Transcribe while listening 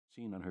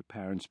seen on her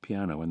parents'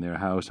 piano in their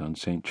house on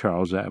St.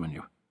 Charles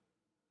Avenue.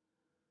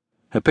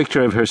 A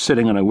picture of her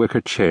sitting on a wicker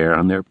chair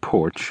on their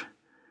porch,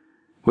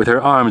 with her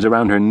arms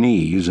around her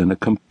knees and a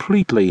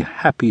completely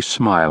happy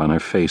smile on her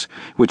face,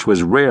 which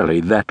was rarely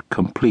that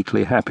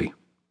completely happy.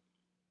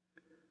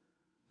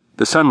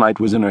 The sunlight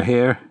was in her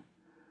hair,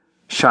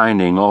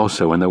 shining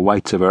also in the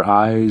whites of her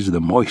eyes,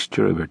 the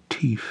moisture of her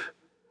teeth,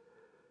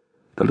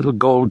 the little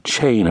gold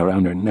chain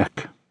around her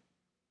neck.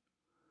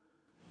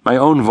 My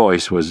own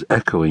voice was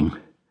echoing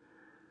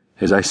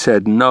as I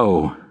said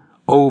no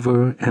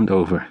over and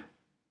over.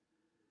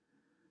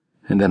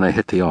 And then I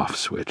hit the off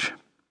switch.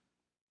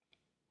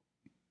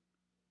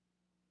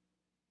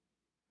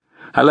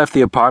 I left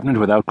the apartment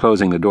without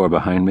closing the door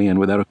behind me and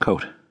without a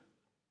coat.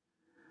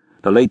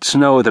 The late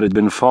snow that had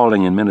been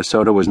falling in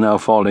Minnesota was now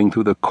falling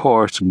through the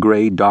coarse,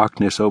 gray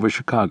darkness over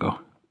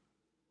Chicago.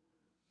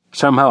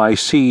 Somehow I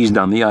seized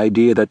on the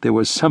idea that there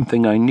was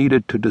something I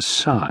needed to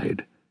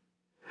decide,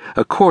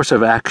 a course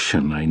of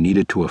action I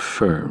needed to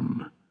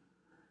affirm.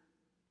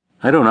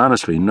 I don't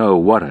honestly know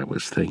what I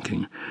was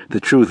thinking. The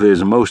truth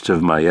is, most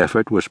of my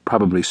effort was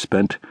probably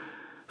spent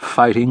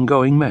fighting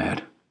going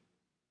mad.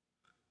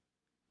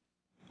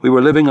 We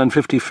were living on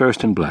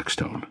 51st and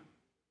Blackstone.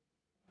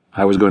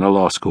 I was going to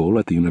law school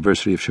at the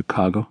University of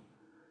Chicago,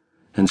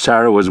 and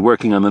Sarah was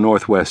working on the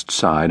Northwest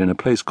Side in a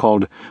place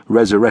called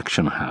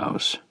Resurrection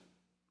House.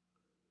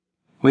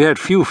 We had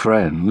few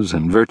friends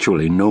and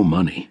virtually no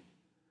money,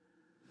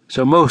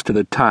 so most of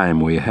the time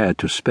we had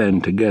to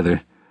spend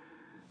together,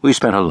 we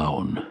spent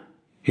alone,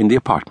 in the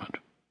apartment.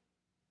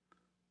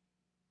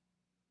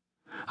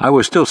 I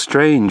was still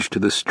strange to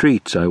the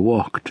streets I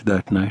walked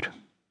that night.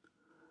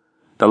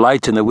 The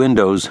lights in the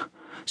windows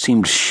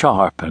seemed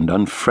sharp and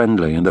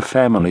unfriendly, and the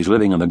families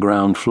living on the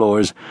ground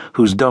floors,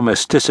 whose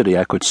domesticity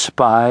I could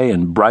spy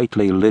in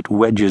brightly lit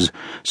wedges,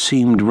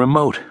 seemed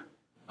remote,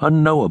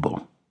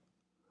 unknowable.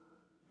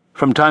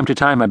 From time to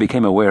time I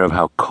became aware of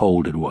how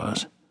cold it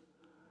was.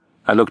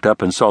 I looked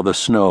up and saw the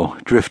snow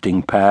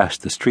drifting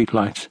past the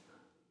streetlights.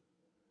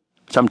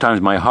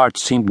 Sometimes my heart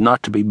seemed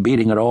not to be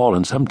beating at all,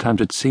 and sometimes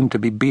it seemed to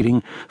be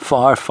beating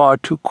far, far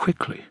too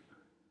quickly.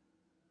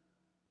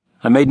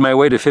 I made my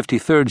way to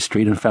 53rd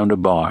Street and found a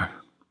bar.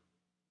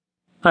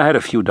 I had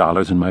a few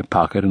dollars in my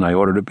pocket, and I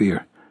ordered a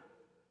beer.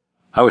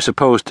 I was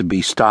supposed to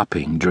be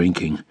stopping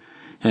drinking,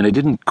 and it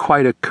didn't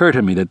quite occur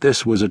to me that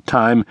this was a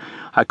time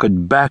I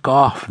could back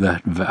off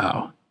that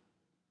vow.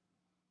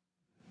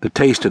 The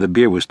taste of the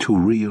beer was too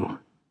real,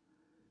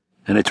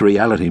 and its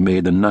reality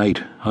made the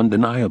night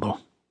undeniable.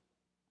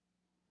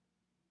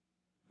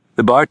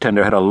 The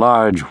bartender had a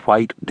large,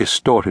 white,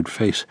 distorted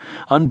face,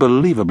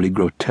 unbelievably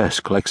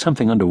grotesque, like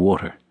something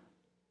underwater.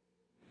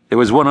 There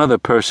was one other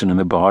person in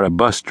the bar, a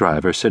bus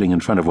driver, sitting in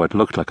front of what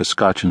looked like a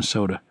scotch and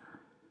soda.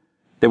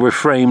 There were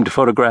framed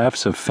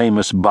photographs of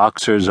famous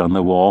boxers on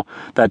the wall,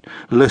 that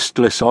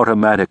listless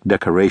automatic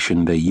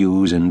decoration they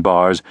use in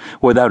bars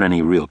without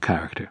any real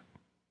character.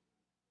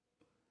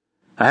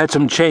 I had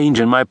some change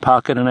in my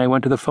pocket, and I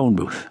went to the phone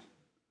booth.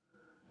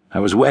 I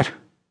was wet,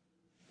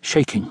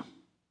 shaking.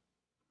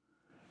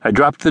 I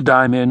dropped the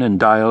dime in and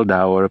dialed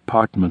our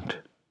apartment,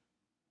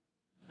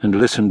 and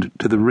listened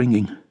to the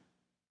ringing.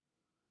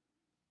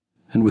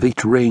 And with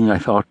each ring I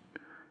thought,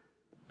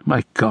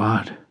 my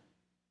God,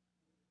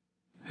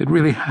 it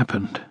really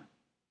happened.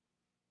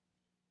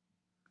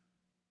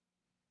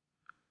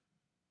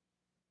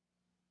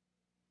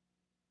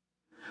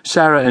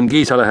 Sarah and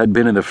Gisela had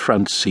been in the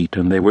front seat,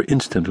 and they were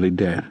instantly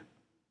dead.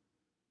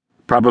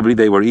 Probably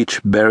they were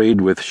each buried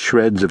with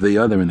shreds of the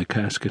other in the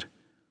casket.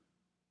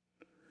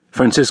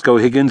 Francisco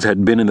Higgins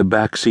had been in the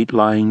back seat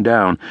lying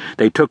down.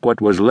 They took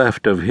what was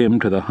left of him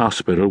to the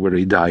hospital, where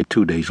he died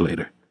 2 days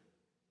later.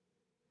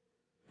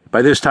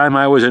 By this time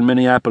I was in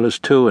Minneapolis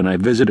too, and I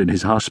visited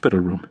his hospital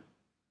room.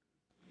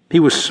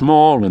 He was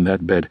small in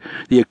that bed.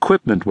 The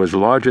equipment was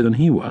larger than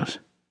he was.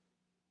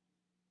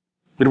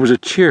 It was a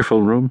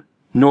cheerful room,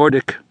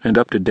 Nordic and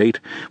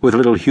up-to-date, with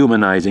little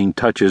humanizing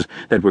touches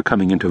that were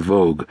coming into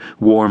vogue,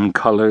 warm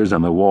colors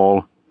on the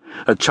wall,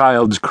 a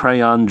child's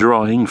crayon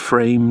drawing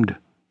framed,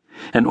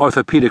 an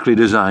orthopedically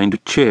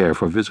designed chair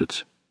for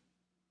visits.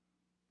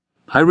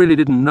 I really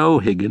didn't know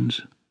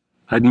Higgins.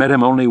 I'd met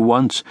him only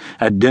once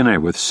at dinner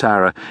with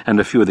Sarah and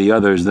a few of the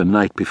others the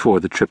night before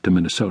the trip to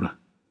Minnesota.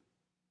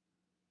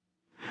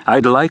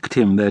 I'd liked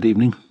him that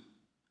evening.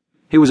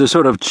 He was a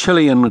sort of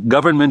Chilean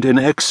government in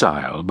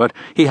exile, but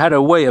he had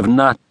a way of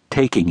not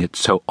taking it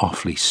so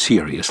awfully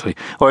seriously,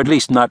 or at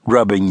least not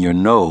rubbing your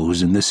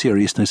nose in the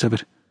seriousness of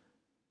it.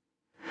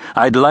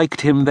 I'd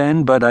liked him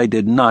then, but I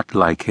did not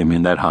like him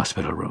in that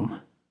hospital room.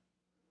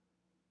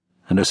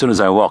 And as soon as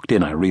I walked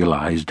in, I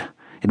realized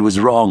it was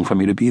wrong for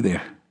me to be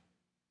there.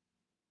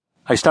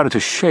 I started to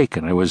shake,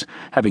 and I was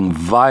having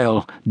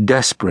vile,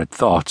 desperate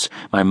thoughts,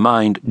 my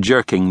mind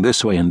jerking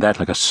this way and that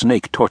like a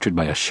snake tortured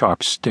by a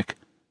sharp stick.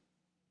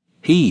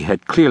 He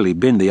had clearly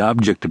been the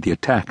object of the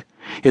attack.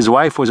 His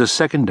wife was a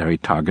secondary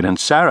target, and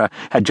Sarah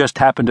had just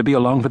happened to be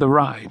along for the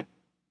ride.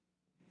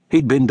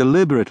 He'd been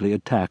deliberately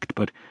attacked,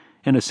 but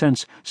in a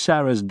sense,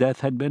 Sarah's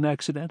death had been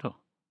accidental.